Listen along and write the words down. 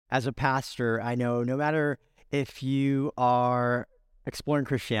As a pastor, I know no matter if you are exploring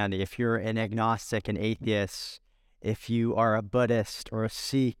Christianity, if you're an agnostic, an atheist, if you are a Buddhist or a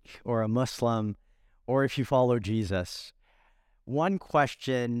Sikh or a Muslim, or if you follow Jesus, one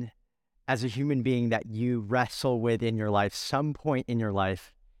question as a human being that you wrestle with in your life, some point in your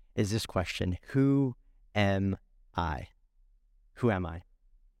life, is this question: who am I? Who am I?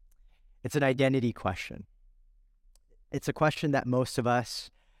 It's an identity question. It's a question that most of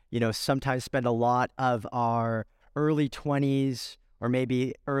us, sometimes spend a lot of our early 20s or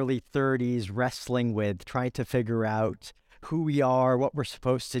maybe early 30s wrestling with, trying to figure out who we are, what we're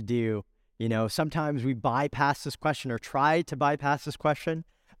supposed to do. Sometimes we bypass this question or try to bypass this question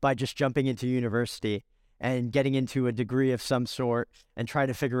by just jumping into university and getting into a degree of some sort and try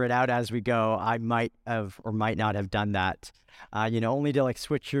to figure it out as we go. I might have or might not have done that, only to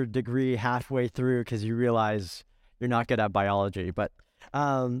switch your degree halfway through because you realize you're not good at biology. But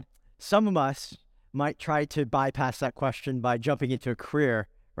some of us might try to bypass that question by jumping into a career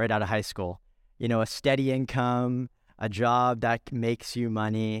right out of high school. A steady income, a job that makes you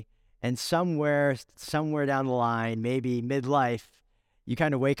money, and somewhere down the line, maybe midlife, you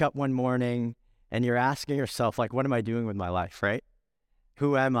kind of wake up one morning and you're asking yourself, what am I doing with my life, right?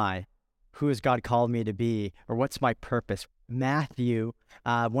 Who am I? Who has God called me to be? Or what's my purpose? Matthew,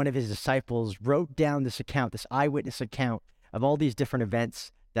 one of his disciples, wrote down this eyewitness account of all these different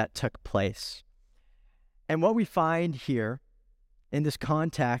events that took place. And what we find here in this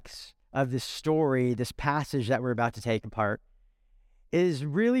context of this story, this passage that we're about to take apart, is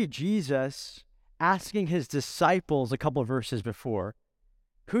really Jesus asking his disciples a couple of verses before,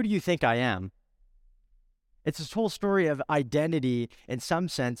 who do you think I am? It's this whole story of identity in some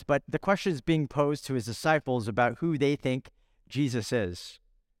sense, but the question is being posed to his disciples about who they think Jesus is.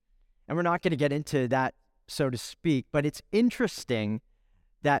 And we're not going to get into that, so to speak, but it's interesting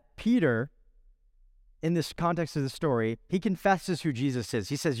that Peter, in this context of the story, he confesses who Jesus is.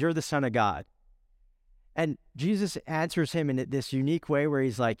 He says, "You're the Son of God." And Jesus answers him in this unique way where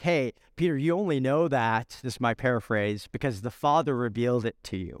he's like, "Hey, Peter, you only know that," this is my paraphrase, "because the Father revealed it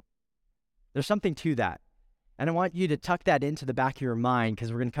to you." There's something to that. And I want you to tuck that into the back of your mind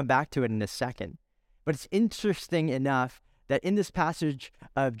because we're going to come back to it in a second. But it's interesting enough that in this passage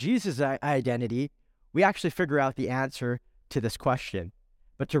of Jesus' identity, we actually figure out the answer to this question.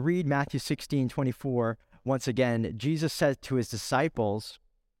 But to read Matthew 16:24, once again, Jesus said to his disciples,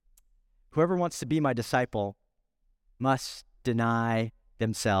 "Whoever wants to be my disciple must deny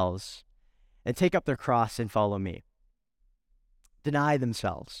themselves and take up their cross and follow me." Deny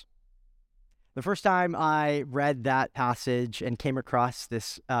themselves. The first time I read that passage and came across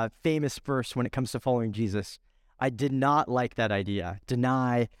this famous verse when it comes to following Jesus, I did not like that idea.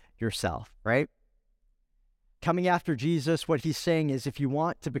 Deny yourself, right? Coming after Jesus, what he's saying is, if you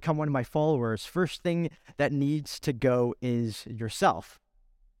want to become one of my followers, first thing that needs to go is yourself.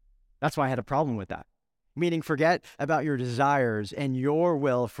 That's why I had a problem with that. Meaning, forget about your desires and your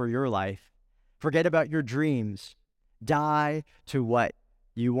will for your life. Forget about your dreams. Die to what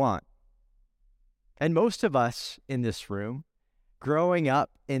you want. And most of us in this room, growing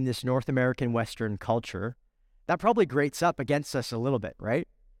up in this North American Western culture, that probably grates up against us a little bit, right?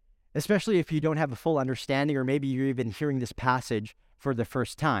 Especially if you don't have a full understanding, or maybe you're even hearing this passage for the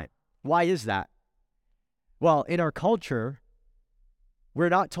first time. Why is that? Well, in our culture, we're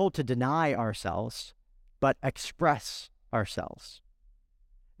not told to deny ourselves, but express ourselves.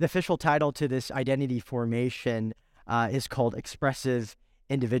 The official title to this identity formation is called expressive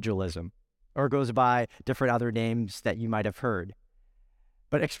individualism, or goes by different other names that you might have heard.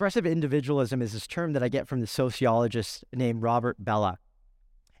 But expressive individualism is this term that I get from the sociologist named Robert Bellah.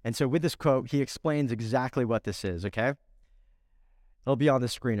 And so with this quote, he explains exactly what this is, okay? It'll be on the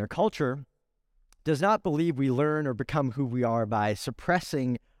screen. Our culture does not believe we learn or become who we are by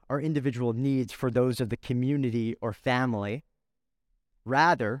suppressing our individual needs for those of the community or family.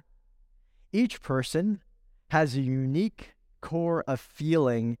 Rather, each person has a unique core of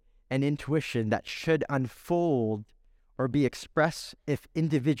feeling and intuition that should unfold or be expressed if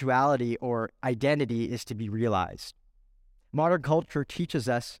individuality or identity is to be realized. Modern culture teaches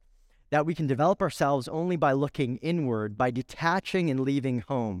us that we can develop ourselves only by looking inward, by detaching and leaving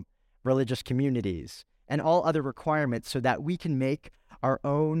home, religious communities, and all other requirements so that we can make our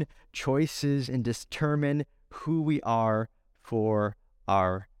own choices and determine who we are for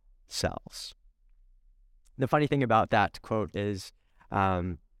ourselves. The funny thing about that quote is,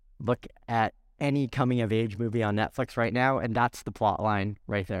 look at any coming-of-age movie on Netflix right now, and that's the plot line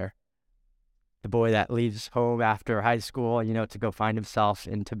right there. The boy that leaves home after high school, to go find himself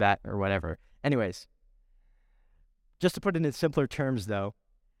in Tibet or whatever. Anyways, just to put it in simpler terms, though,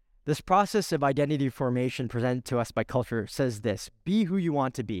 This process of identity formation presented to us by culture says this: be who you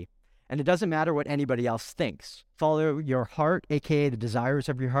want to be. And it doesn't matter what anybody else thinks. Follow your heart, aka the desires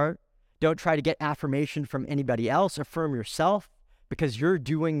of your heart. Don't try to get affirmation from anybody else. Affirm yourself, because you're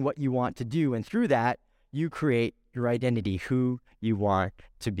doing what you want to do. And through that, you create your identity, who you want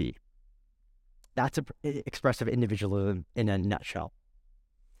to be. That's expressive individualism in a nutshell.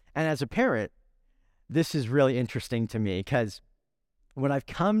 And as a parent, this is really interesting to me, because what I've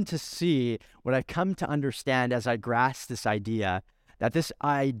come to understand as I grasp this idea, that this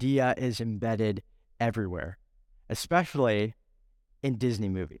idea is embedded everywhere, especially in Disney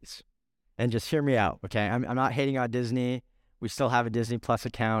movies. And just hear me out, okay? I'm not hating on Disney. We still have a Disney Plus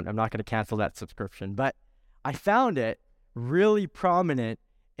account. I'm not going to cancel that subscription. But I found it really prominent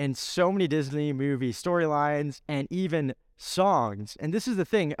in so many Disney movie storylines and even songs. And this is the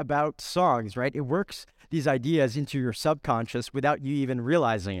thing about songs, right? It works these ideas into your subconscious without you even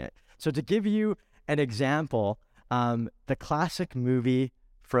realizing it. So to give you an example, the classic movie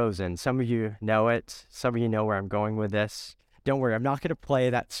Frozen. Some of you know it. Some of you know where I'm going with this. Don't worry, I'm not going to play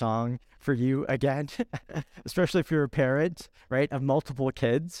that song for you again, especially if you're a parent, right, of multiple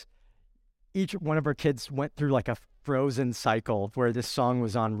kids. Each one of our kids went through like a Frozen cycle where this song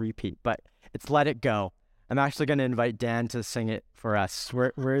was on repeat, but it's Let It Go. I'm actually going to invite Dan to sing it for us.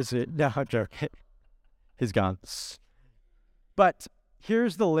 Where is it? No, I'm joking. He's gone. But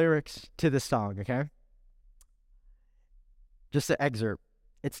here's the lyrics to the song, okay? Just an excerpt.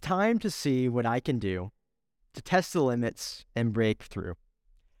 It's time to see what I can do, to test the limits and break through.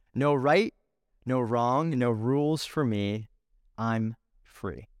 No right, no wrong, no rules for me. I'm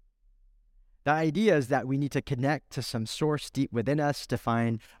free. The idea is that we need to connect to some source deep within us to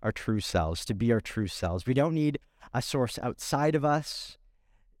find our true selves, to be our true selves. We don't need a source outside of us.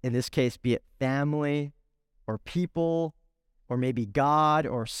 In this case, be it family or people or maybe God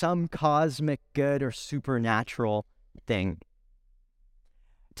or some cosmic good or supernatural thing.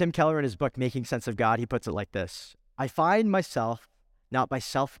 Tim Keller, in his book, Making Sense of God, he puts it like this: I find myself not by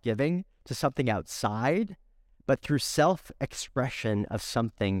self-giving to something outside, but through self-expression of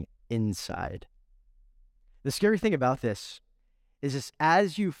something inside. The scary thing about this is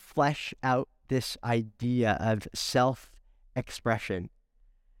as you flesh out this idea of self-expression,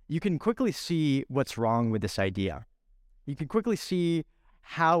 you can quickly see what's wrong with this idea. You can quickly see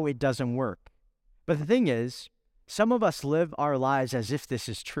how it doesn't work. But the thing is, some of us live our lives as if this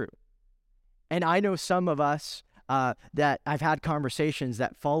is true. And I know some of us that I've had conversations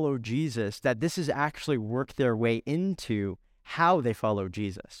that follow Jesus, that this has actually worked their way into how they follow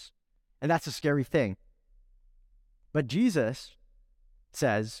Jesus. And that's a scary thing. But Jesus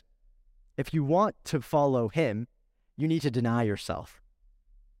says, if you want to follow him, you need to deny yourself.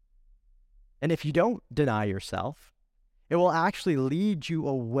 And if you don't deny yourself, it will actually lead you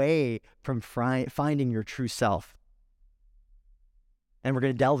away from finding your true self. And we're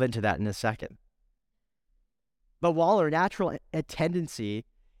going to delve into that in a second. But while our natural tendency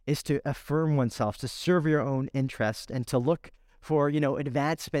is to affirm oneself, to serve your own interest, and to look for,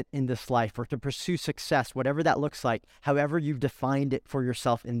 advancement in this life, or to pursue success, whatever that looks like, however you've defined it for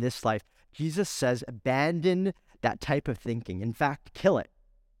yourself in this life, Jesus says, abandon that type of thinking. In fact, kill it.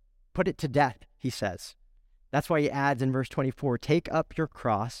 Put it to death, he says. That's why he adds in verse 24, take up your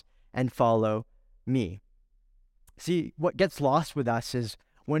cross and follow me. See, what gets lost with us is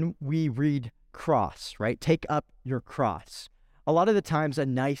when we read cross, right? Take up your cross. A lot of the times a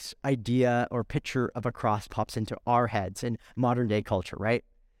nice idea or picture of a cross pops into our heads in modern day culture, right?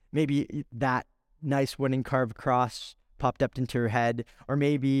 Maybe that nice wooden carved cross popped up into your head, or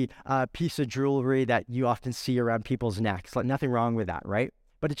maybe a piece of jewelry that you often see around people's necks. Like, nothing wrong with that, right?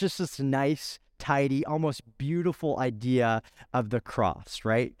 But it's just this nice, tidy, almost beautiful idea of the cross,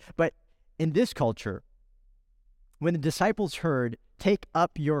 right? But in this culture, when the disciples heard, take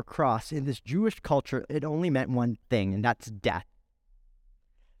up your cross, in this Jewish culture, it only meant one thing, and that's death.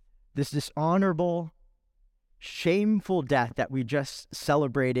 This dishonorable, shameful death that we just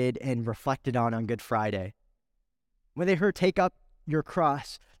celebrated and reflected on Good Friday. When they heard, take up your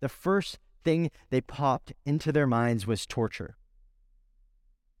cross, the first thing they popped into their minds was torture.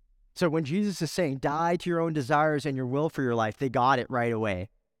 So when Jesus is saying, die to your own desires and your will for your life, they got it right away.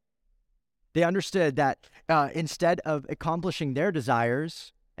 They understood that instead of accomplishing their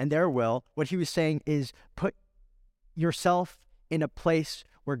desires and their will, what he was saying is put yourself in a place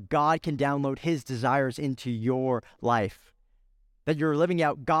where God can download his desires into your life, that you're living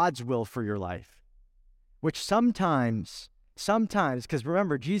out God's will for your life, which sometimes, because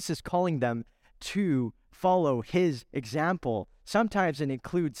remember, Jesus is calling them to follow his example. Sometimes it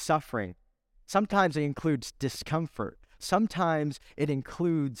includes suffering. Sometimes it includes discomfort. Sometimes it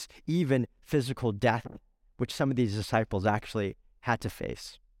includes even physical death, which some of these disciples actually had to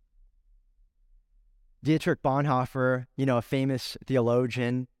face. Dietrich Bonhoeffer, a famous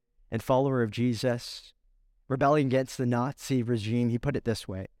theologian and follower of Jesus, rebelling against the Nazi regime, he put it this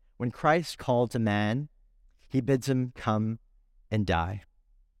way: when Christ calls a man, he bids him come and die.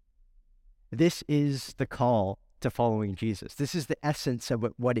 This is the call to following Jesus. This is the essence of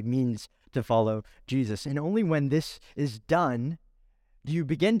what it means to follow Jesus. And only when this is done do you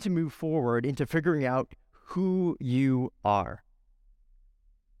begin to move forward into figuring out who you are.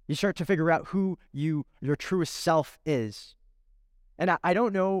 You start to figure out who your truest self is. And I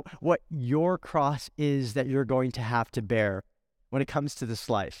don't know what your cross is that you're going to have to bear when it comes to this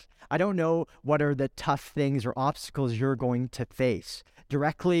life. I don't know what are the tough things or obstacles you're going to face,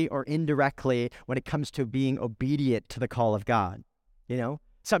 directly or indirectly, when it comes to being obedient to the call of God.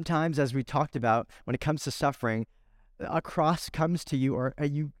 Sometimes, as we talked about, when it comes to suffering, a cross comes to you, or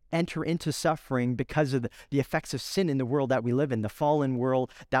you enter into suffering because of the effects of sin in the world that we live in, the fallen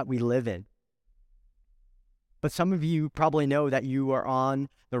world that we live in. But some of you probably know that you are on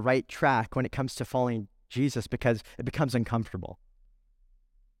the right track when it comes to following Jesus, because it becomes uncomfortable.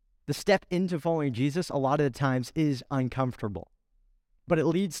 The step into following Jesus a lot of the times is uncomfortable, but it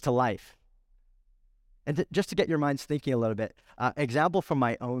leads to life. And just to get your minds thinking a little bit, example from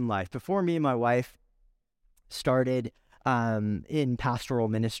my own life. Before me and my wife started in pastoral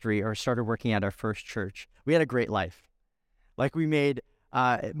ministry or started working at our first church, we had a great life. Like, we made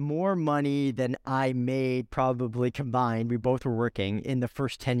more money than I made probably combined. We both were working in the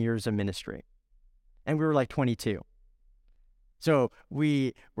first 10 years of ministry. And we were like 22. So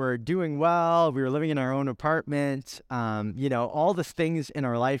we were doing well. We were living in our own apartment. All the things in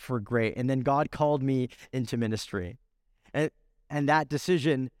our life were great. And then God called me into ministry. And that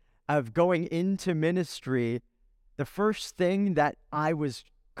decision of going into ministry, the first thing that I was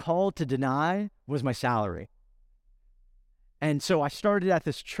called to deny was my salary. And so I started at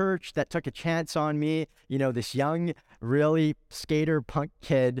this church that took a chance on me, this young, really skater punk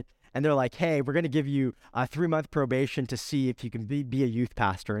kid. And they're like, hey, we're going to give you a 3-month probation to see if you can be a youth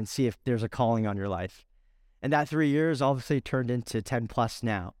pastor and see if there's a calling on your life. And that 3 years obviously turned into 10 plus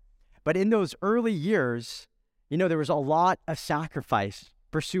now. But in those early years, there was a lot of sacrifice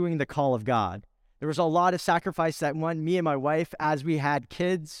pursuing the call of God. There was a lot of sacrifice that me and my wife, as we had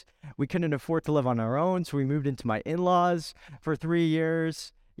kids, we couldn't afford to live on our own. So we moved into my in-laws for 3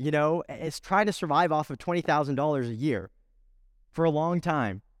 years. It's trying to survive off of $20,000 a year for a long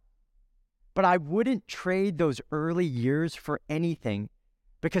time. But I wouldn't trade those early years for anything,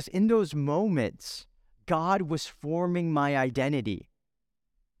 because in those moments, God was forming my identity.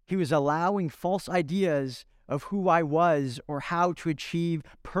 He was allowing false ideas of who I was or how to achieve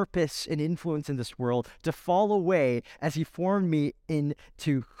purpose and influence in this world to fall away as he formed me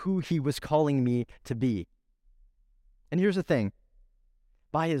into who he was calling me to be. And here's the thing.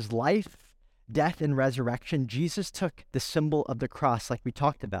 By his life, death, and resurrection, Jesus took the symbol of the cross, like we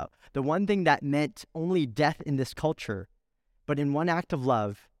talked about, the one thing that meant only death in this culture, but in one act of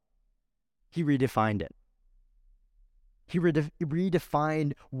love, he redefined it. He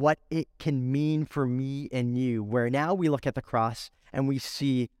redefined what it can mean for me and you, where now we look at the cross and we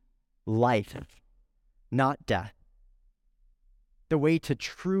see life, not death, the way to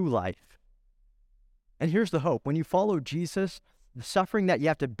true life. And here's the hope. When you follow Jesus, the suffering that you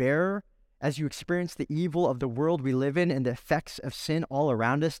have to bear as you experience the evil of the world we live in and the effects of sin all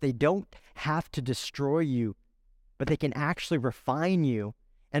around us, they don't have to destroy you, but they can actually refine you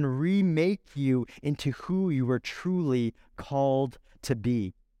and remake you into who you were truly called to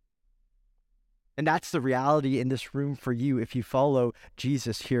be. And that's the reality in this room for you if you follow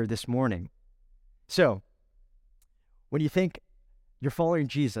Jesus here this morning. So, when you think you're following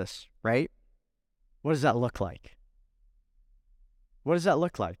Jesus, right? What does that look like? What does that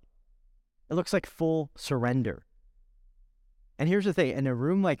look like? It looks like full surrender. And here's the thing, in a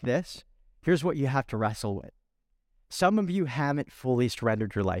room like this, here's what you have to wrestle with. Some of you haven't fully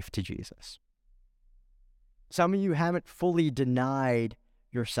surrendered your life to Jesus. Some of you haven't fully denied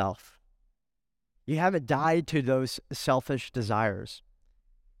yourself. You haven't died to those selfish desires.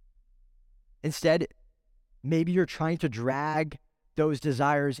 Instead, maybe you're trying to drag those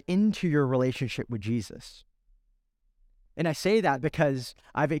desires into your relationship with Jesus. And I say that because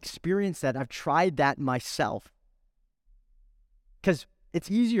I've experienced that. I've tried that myself. Because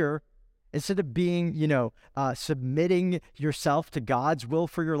it's easier, instead of being, submitting yourself to God's will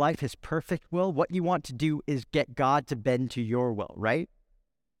for your life, his perfect will, what you want to do is get God to bend to your will, right?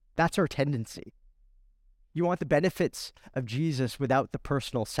 That's our tendency. You want the benefits of Jesus without the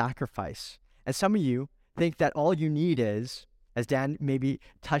personal sacrifice. And some of you, think that all you need is, as Dan maybe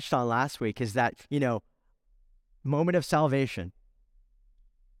touched on last week, is that, moment of salvation.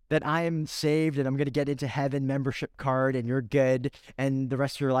 That I am saved and I'm going to get into heaven membership card and you're good. And the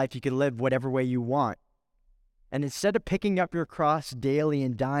rest of your life, you can live whatever way you want. And instead of picking up your cross daily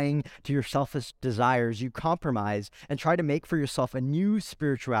and dying to your selfish desires, you compromise and try to make for yourself a new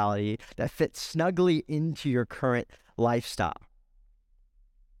spirituality that fits snugly into your current lifestyle.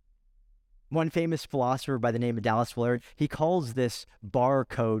 One famous philosopher by the name of Dallas Willard, he calls this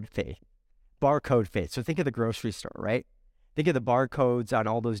barcode faith. Barcode faith. So think of the grocery store, right? Think of the barcodes on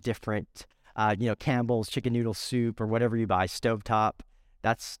all those different, Campbell's chicken noodle soup or whatever you buy, stovetop.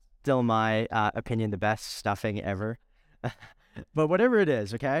 That's still my opinion, the best stuffing ever. But whatever it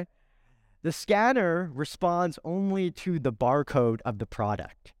is, okay? The scanner responds only to the barcode of the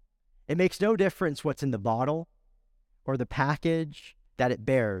product. It makes no difference what's in the bottle or the package that it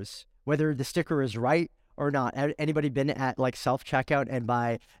bears, whether the sticker is right or not. Anybody been at like self-checkout and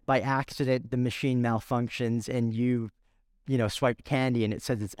by accident the machine malfunctions and you swiped candy and it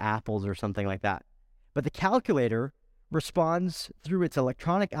says it's apples or something like that. But the calculator responds through its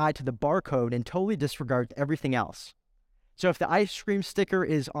electronic eye to the barcode and totally disregards everything else. So if the ice cream sticker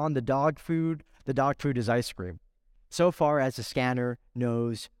is on the dog food is ice cream, so far as the scanner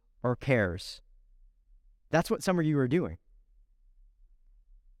knows or cares. That's what some of you are doing.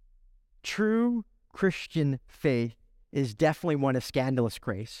 True Christian faith is definitely one of scandalous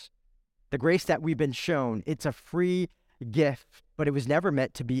grace. The grace that we've been shown, it's a free gift, but it was never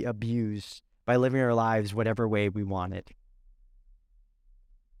meant to be abused by living our lives whatever way we want it.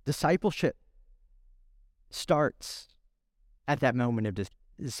 Discipleship starts at that moment of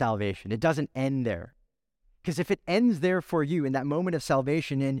salvation. It doesn't end there. Because if it ends there for you in that moment of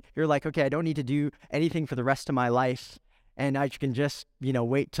salvation and you're like, okay, I don't need to do anything for the rest of my life and I can just,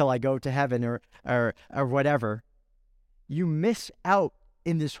 wait till I go to heaven or whatever, you miss out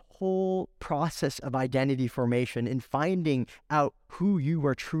in this whole process of identity formation and finding out who you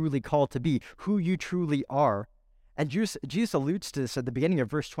are truly called to be, who you truly are. And Jesus alludes to this at the beginning of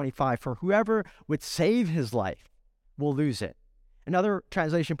verse 25, for whoever would save his life will lose it. Another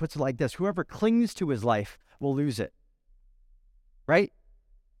translation puts it like this, whoever clings to his life will lose it. Right?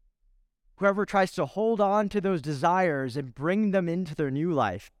 Whoever tries to hold on to those desires and bring them into their new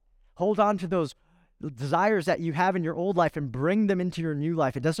life, hold on to those desires that you have in your old life and bring them into your new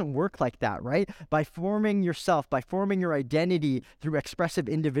life. It doesn't work like that, right? By forming yourself, by forming your identity through expressive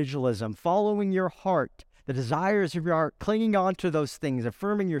individualism, following your heart, the desires of your heart, clinging on to those things,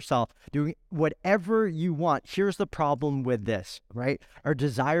 affirming yourself, doing whatever you want. Here's the problem with this, right? Our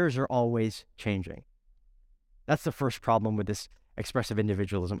desires are always changing. That's the first problem with this expressive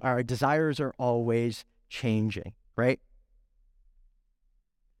individualism. Our desires are always changing, right?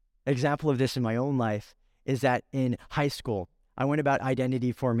 Example of this in my own life is that in high school, I went about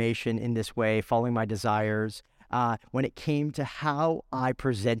identity formation in this way, following my desires, when it came to how I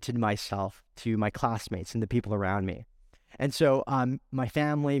presented myself to my classmates and the people around me. And so my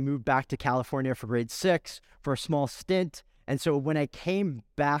family moved back to California for grade 6 for a small stint. And so when I came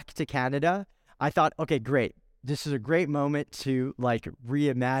back to Canada, I thought, okay, great. This is a great moment to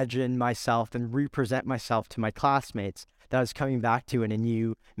reimagine myself and represent myself to my classmates that I was coming back to in a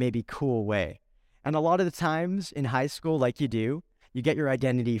new, maybe cool way. And a lot of the times in high school, like you do, you get your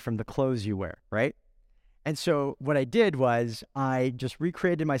identity from the clothes you wear, right? And so what I did was I just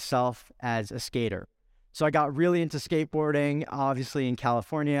recreated myself as a skater. So I got really into skateboarding, obviously in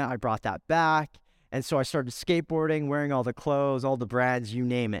California. I brought that back. And so I started skateboarding, wearing all the clothes, all the brands, you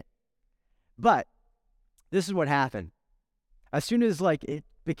name it. But this is what happened. As soon as it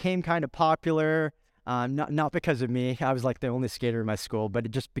became kind of popular, not because of me, I was the only skater in my school, but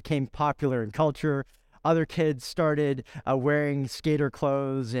it just became popular in culture. Other kids started wearing skater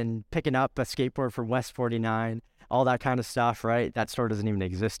clothes and picking up a skateboard from West 49, all that kind of stuff, right? That store doesn't even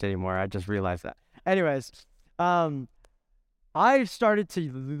exist anymore. I just realized that. Anyways, I started to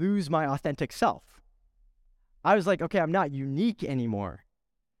lose my authentic self. I was like, okay, I'm not unique anymore.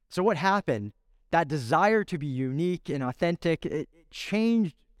 So what happened? That desire to be unique and authentic, it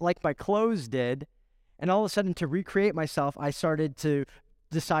changed like my clothes did. And all of a sudden, to recreate myself, I started to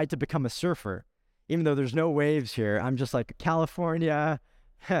decide to become a surfer. Even though there's no waves here, I'm just like, California,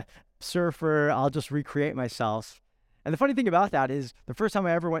 surfer, I'll just recreate myself. And the funny thing about that is the first time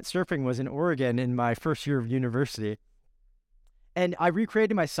I ever went surfing was in Oregon in my first year of university. And I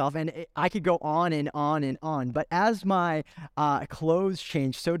recreated myself, and I could go on and on and on. But as my clothes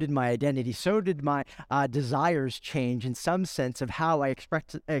changed, so did my identity. So did my desires change in some sense of how I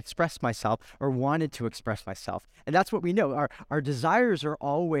expressed myself or wanted to express myself. And that's what we know. Our desires are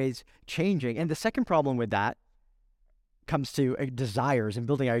always changing. And the second problem with that comes to desires and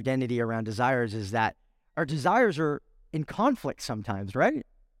building identity around desires is that our desires are in conflict sometimes, right?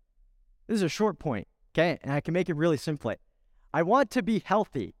 This is a short point, okay? And I can make it really simply. I want to be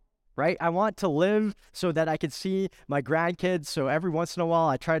healthy, right? I want to live so that I can see my grandkids. So every once in a while,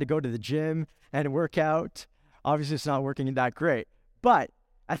 I try to go to the gym and work out. Obviously, it's not working that great. But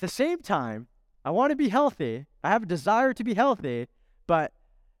at the same time, I want to be healthy. I have a desire to be healthy. But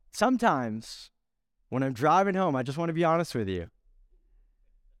sometimes when I'm driving home, I just want to be honest with you.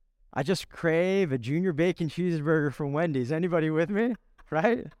 I just crave a junior bacon cheeseburger from Wendy's. Anybody with me?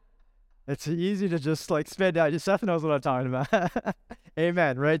 Right? It's easy to just spit out. Seth knows what I'm talking about.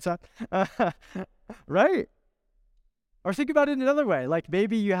 Amen, right, Seth? Right? Or think about it another way.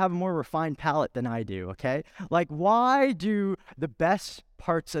 Maybe you have a more refined palate than I do, okay? Why do the best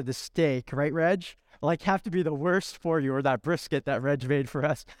parts of the steak, right, Reg, have to be the worst for you, or that brisket that Reg made for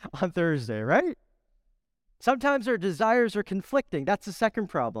us on Thursday, right? Sometimes our desires are conflicting. That's the second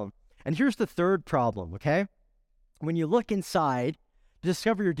problem. And here's the third problem, okay? When you look inside,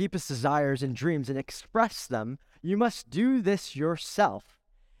 discover your deepest desires and dreams and express them, you must do this yourself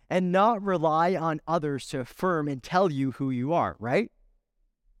and not rely on others to affirm and tell you who you are, right?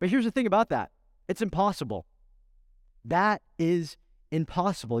 But here's the thing about that. It's impossible. That is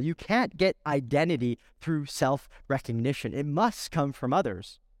impossible. You can't get identity through self-recognition. It must come from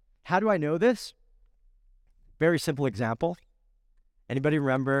others. How do I know this? Very simple example. Anybody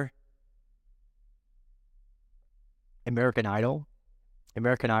remember American Idol?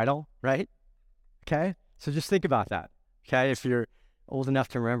 American Idol, right? Okay, so just think about that. Okay, if you're old enough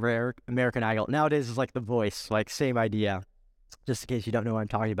to remember American Idol. Nowadays it's like The Voice, same idea, just in case you don't know what I'm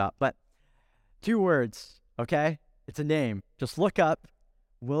talking about. But 2 words, okay? It's a name. Just look up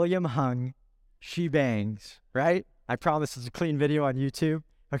William Hung, She Bangs, right? I promise it's a clean video on YouTube,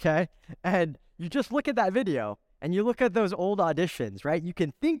 okay? And you just look at that video and you look at those old auditions, right? You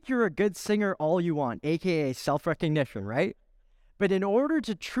can think you're a good singer all you want, aka self-recognition, right? But in order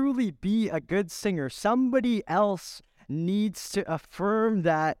to truly be a good singer, somebody else needs to affirm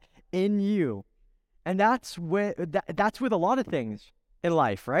that in you. And that's with a lot of things in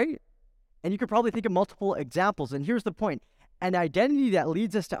life, right? And you could probably think of multiple examples. And here's the point. An identity that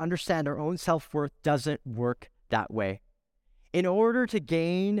leads us to understand our own self-worth doesn't work that way. In order to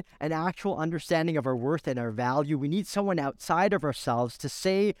gain an actual understanding of our worth and our value, we need someone outside of ourselves to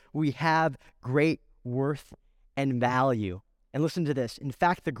say we have great worth and value. And listen to this. In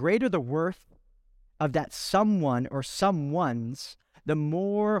fact, the greater the worth of that someone or someone's, the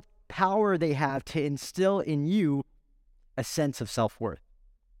more power they have to instill in you a sense of self-worth.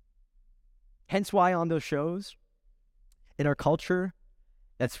 Hence why on those shows, in our culture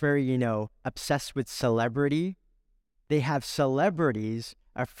that's very, obsessed with celebrity, they have celebrities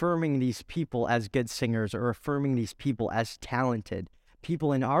affirming these people as good singers or affirming these people as talented.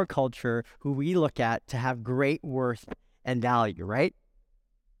 People in our culture who we look at to have great worth and value, right?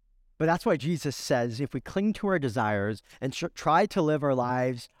 But that's why Jesus says if we cling to our desires and try to live our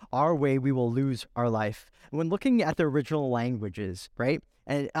lives our way, we will lose our life. When looking at the original languages, right?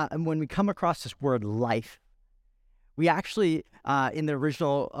 And when we come across this word life, we actually, in the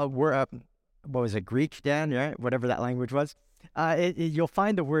original word, what was it, Greek, Dan, right? Whatever that language was, you'll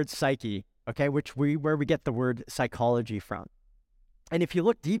find the word psyche, okay, where we get the word psychology from. And if you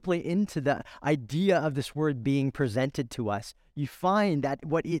look deeply into the idea of this word being presented to us, you find that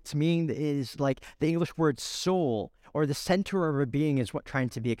what it's meaning is the English word soul, or the center of our being is what trying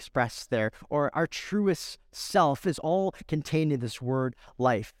to be expressed there, or our truest self is all contained in this word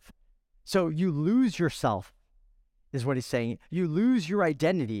life. So you lose yourself, is what he's saying. You lose your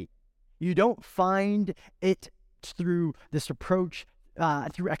identity. You don't find it through this approach,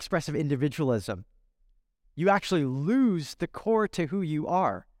 through expressive individualism. You actually lose the core to who you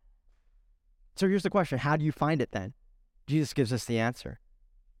are. So here's the question. How do you find it then? Jesus gives us the answer.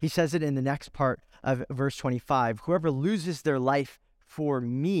 He says it in the next part of verse 25. Whoever loses their life for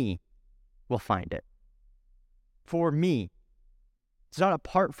me will find it. For me. It's not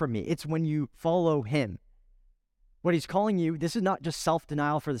apart from me. It's when you follow him. What he's calling you, this is not just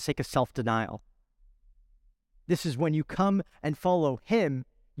self-denial for the sake of self-denial. This is when you come and follow him,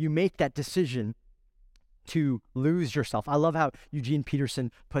 you make that decision to lose yourself. I love how Eugene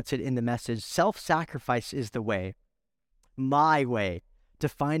Peterson puts it in the message. Self-sacrifice is the way, my way, to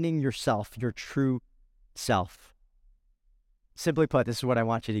finding yourself, your true self. Simply put, this is what I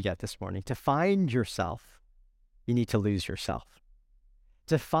want you to get this morning. To find yourself, you need to lose yourself.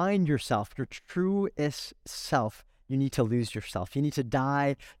 To find yourself, your truest self, you need to lose yourself. You need to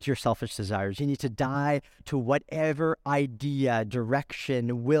die to your selfish desires. You need to die to whatever idea,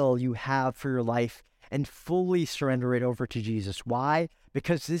 direction, will you have for your life and fully surrender it over to Jesus. Why?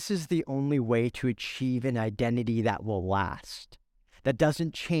 Because this is the only way to achieve an identity that will last, that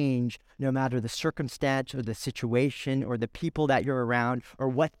doesn't change no matter the circumstance or the situation or the people that you're around or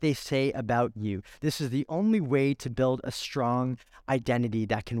what they say about you. This is the only way to build a strong identity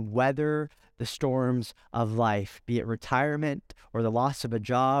that can weather the storms of life, be it retirement or the loss of a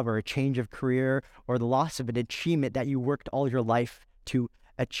job or a change of career or the loss of an achievement that you worked all your life to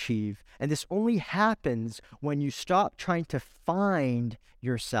achieve. And this only happens when you stop trying to find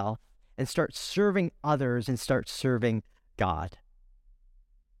yourself and start serving others and start serving God.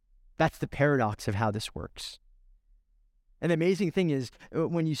 That's the paradox of how this works. And the amazing thing is,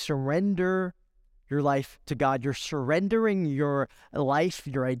 when you surrender your life to God, you're surrendering your life,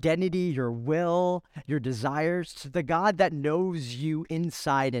 your identity, your will, your desires to the God that knows you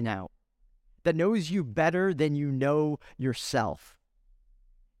inside and out, that knows you better than you know yourself.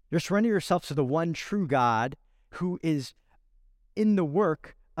 You're surrendering yourself to the one true God who is in the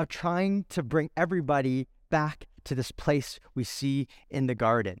work of trying to bring everybody back to this place we see in the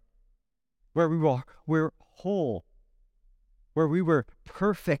garden, where we're whole, where we were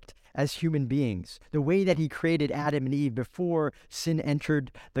perfect as human beings, the way that he created Adam and Eve before sin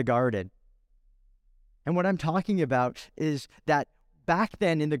entered the garden. And what I'm talking about is that back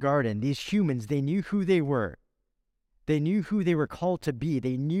then in the garden, these humans, they knew who they were. They knew who they were called to be.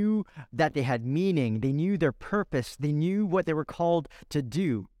 They knew that they had meaning. They knew their purpose. They knew what they were called to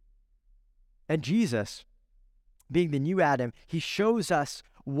do. And Jesus, being the new Adam, he shows us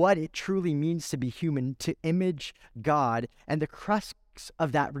what it truly means to be human, to image God. And the crux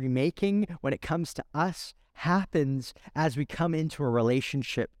of that remaking, when it comes to us, happens as we come into a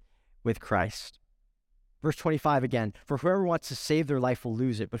relationship with Christ. Verse 25 again, for whoever wants to save their life will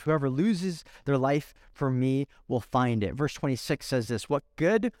lose it, but whoever loses their life for me will find it. Verse 26 says this, what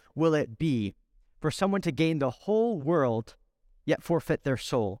good will it be for someone to gain the whole world, yet forfeit their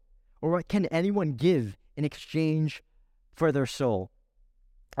soul? Or what can anyone give in exchange for their soul?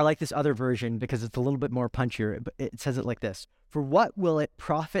 I like this other version because it's a little bit more punchier. But it says it like this, for what will it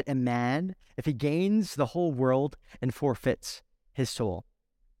profit a man if he gains the whole world and forfeits his soul?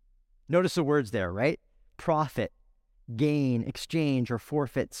 Notice the words there, right? Profit, gain, exchange, or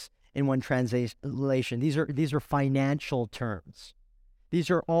forfeits in one translation. These are financial terms. These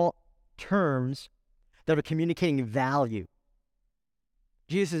are all terms that are communicating value.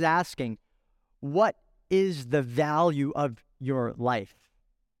 Jesus is asking, what is the value of your life?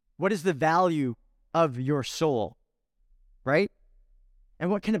 What is the value of your soul? Right?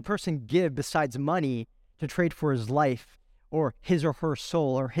 And what can a person give besides money to trade for his life or his or her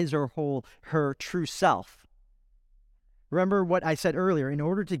soul or his or her true self? Remember what I said earlier, in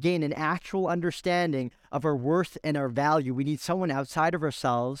order to gain an actual understanding of our worth and our value, we need someone outside of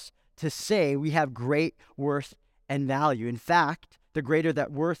ourselves to say we have great worth and value. In fact, the greater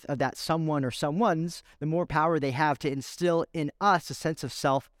that worth of that someone or someone's, the more power they have to instill in us a sense of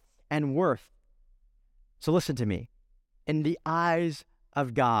self and worth. So listen to me. In the eyes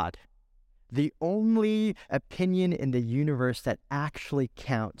of God, the only opinion in the universe that actually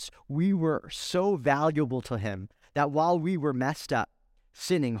counts, we were so valuable to him that while we were messed up,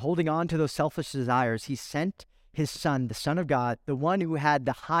 sinning, holding on to those selfish desires, he sent his son, the Son of God, the one who had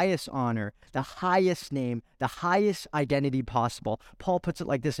the highest honor, the highest name, the highest identity possible. Paul puts it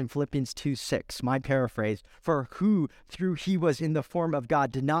like this in Philippians 2:6, my paraphrase, for who, through he was in the form of God,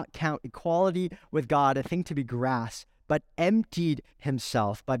 did not count equality with God a thing to be grasped, but emptied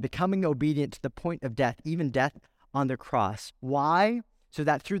himself by becoming obedient to the point of death, even death on the cross. Why? So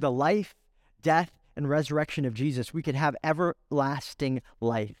that through the life, death, and resurrection of Jesus, we could have everlasting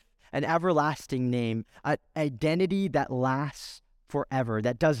life, an everlasting name, an identity that lasts forever,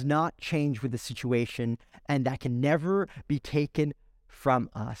 that does not change with the situation, and that can never be taken from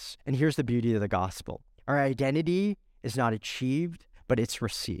us. And here's the beauty of the gospel. Our identity is not achieved, but it's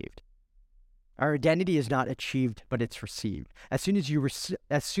received. Our identity is not achieved, but it's received. As soon as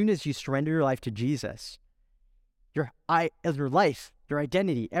you surrender your life to Jesus, your life, your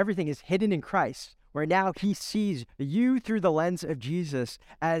identity, everything is hidden in Christ, where now he sees you through the lens of Jesus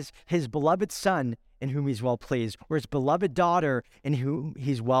as his beloved son in whom he's well pleased, or his beloved daughter in whom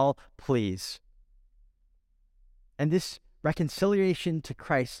he's well pleased. And this reconciliation to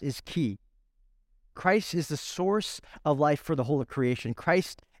Christ is key. Christ is the source of life for the whole of creation.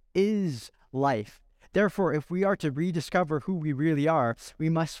 Christ is life. Therefore, if we are to rediscover who we really are, we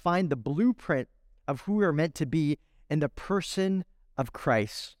must find the blueprint of who we are meant to be in the person of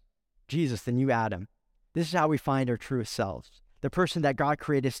Christ, Jesus, the new Adam. This is how we find our truest selves, the person that God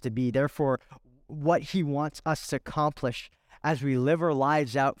created us to be. Therefore, what he wants us to accomplish as we live our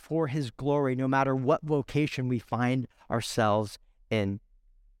lives out for his glory, no matter what vocation we find ourselves in.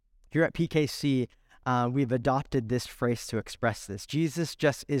 Here at PKC, we've adopted this phrase to express this. Jesus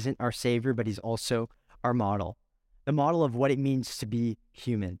just isn't our Savior, but he's also our model. The model of what it means to be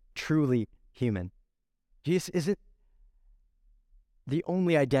human, truly human. Jesus isn't the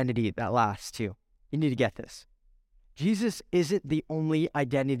only identity that lasts, too. You need to get this. Jesus isn't the only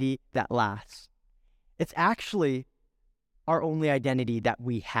identity that lasts. It's actually our only identity that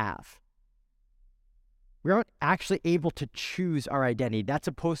we have. We aren't actually able to choose our identity. That's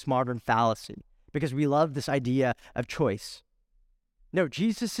a postmodern fallacy because we love this idea of choice. No,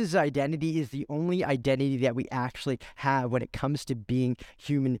 Jesus' identity is the only identity that we actually have when it comes to being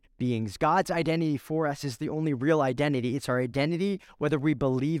human beings. God's identity for us is the only real identity. It's our identity whether we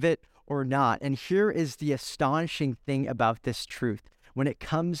believe it or not. And here is the astonishing thing about this truth when it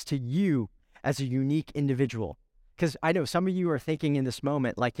comes to you as a unique individual. Because I know some of you are thinking in this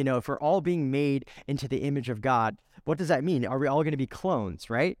moment, like, if we're all being made into the image of God, what does that mean? Are we all going to be clones,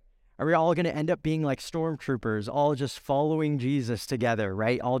 right? Are we all going to end up being like stormtroopers, all just following Jesus together,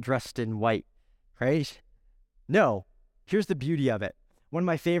 right? All dressed in white, right? No. Here's the beauty of it. One of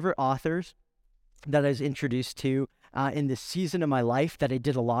my favorite authors that I was introduced to in this season of my life that I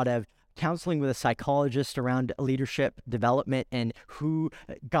did a lot of counseling with a psychologist around leadership development and who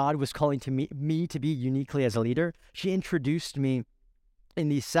God was calling to me to be uniquely as a leader. She introduced me in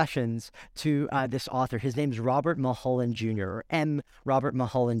these sessions to this author. His name's Robert Mulholland Jr. or M. Robert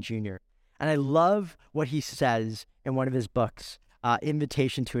Mulholland Jr. And I love what he says in one of his books,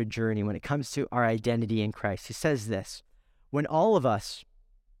 Invitation to a Journey, when it comes to our identity in Christ. He says this: when all of us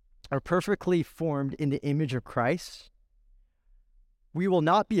are perfectly formed in the image of Christ, we will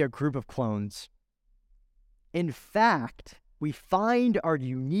not be a group of clones. In fact, we find our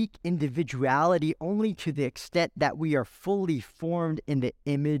unique individuality only to the extent that we are fully formed in the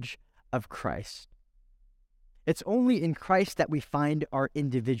image of Christ. It's only in Christ that we find our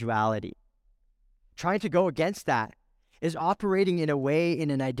individuality. Trying to go against that is operating in a way,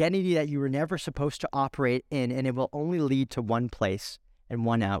 in an identity that you were never supposed to operate in, and it will only lead to one place and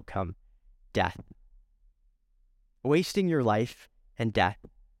one outcome: death. Wasting your life and death.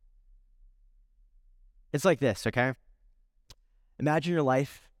 It's like this, okay? Imagine your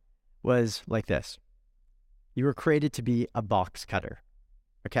life was like this. You were created to be a box cutter,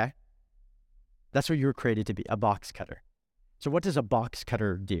 okay? That's what you were created to be, a box cutter. So what does a box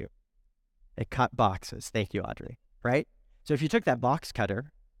cutter do? It cut boxes. Thank you, Audrey, right? So if you took that box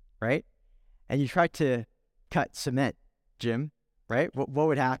cutter, right, and you tried to cut cement, Jim, right, what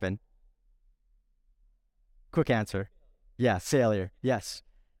would happen? Quick answer. Yeah, failure. Yes.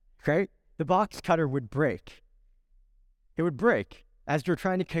 Right? The box cutter would break. It would break. As you're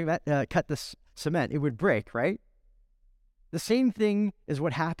trying to cut the cement, it would break, right? The same thing is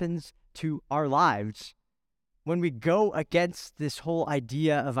what happens to our lives when we go against this whole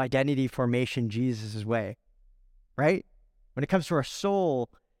idea of identity formation Jesus' way, right? When it comes to our soul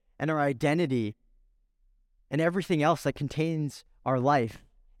and our identity and everything else that contains our life,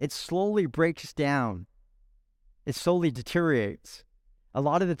 it slowly breaks down. It slowly deteriorates. A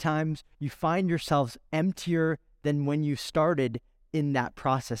lot of the times you find yourselves emptier than when you started in that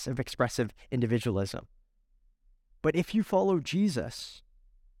process of expressive individualism. But if you follow Jesus,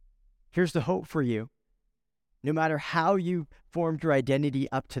 here's the hope for you. No matter how you formed your identity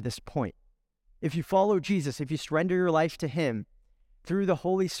up to this point, if you follow Jesus, if you surrender your life to him through the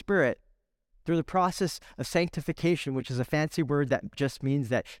Holy Spirit, through the process of sanctification, which is a fancy word that just means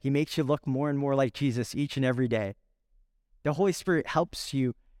that he makes you look more and more like Jesus each and every day. The Holy Spirit helps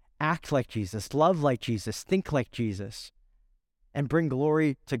you act like Jesus, love like Jesus, think like Jesus, and bring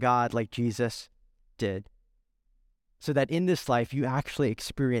glory to God like Jesus did. So that in this life, you actually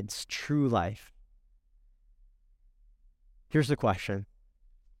experience true life. Here's the question.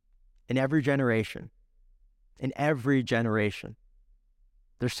 In every generation,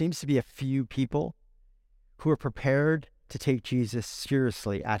 there seems to be a few people who are prepared to take Jesus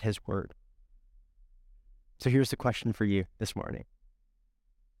seriously at his word. So here's the question for you this morning.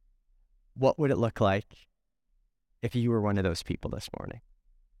 What would it look like if you were one of those people this morning?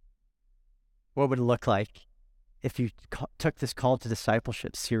 What would it look like if you took this call to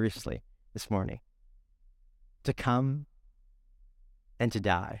discipleship seriously this morning? To come and to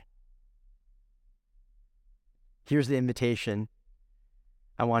die. Here's the invitation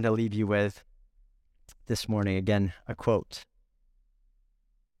I want to leave you with this morning. Again, a quote.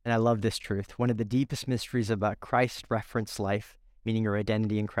 And I love this truth. One of the deepest mysteries about Christ-referenced life, meaning your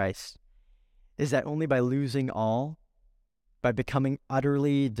identity in Christ, is that only by losing all, by becoming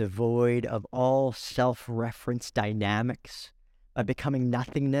utterly devoid of all self-reference dynamics, by becoming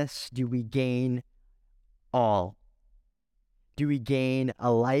nothingness, do we gain all. Do we gain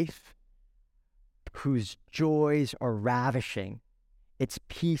a life whose joys are ravishing, its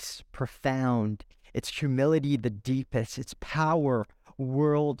peace profound, its humility the deepest, its power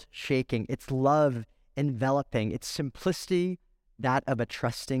world-shaking, its love enveloping, its simplicity that of a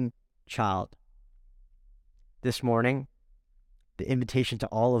trusting child. This morning, the invitation to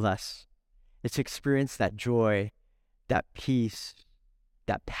all of us is to experience that joy, that peace,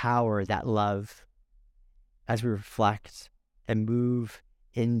 that power, that love as we reflect and move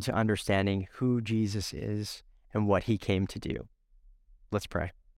into understanding who Jesus is and what he came to do. Let's pray.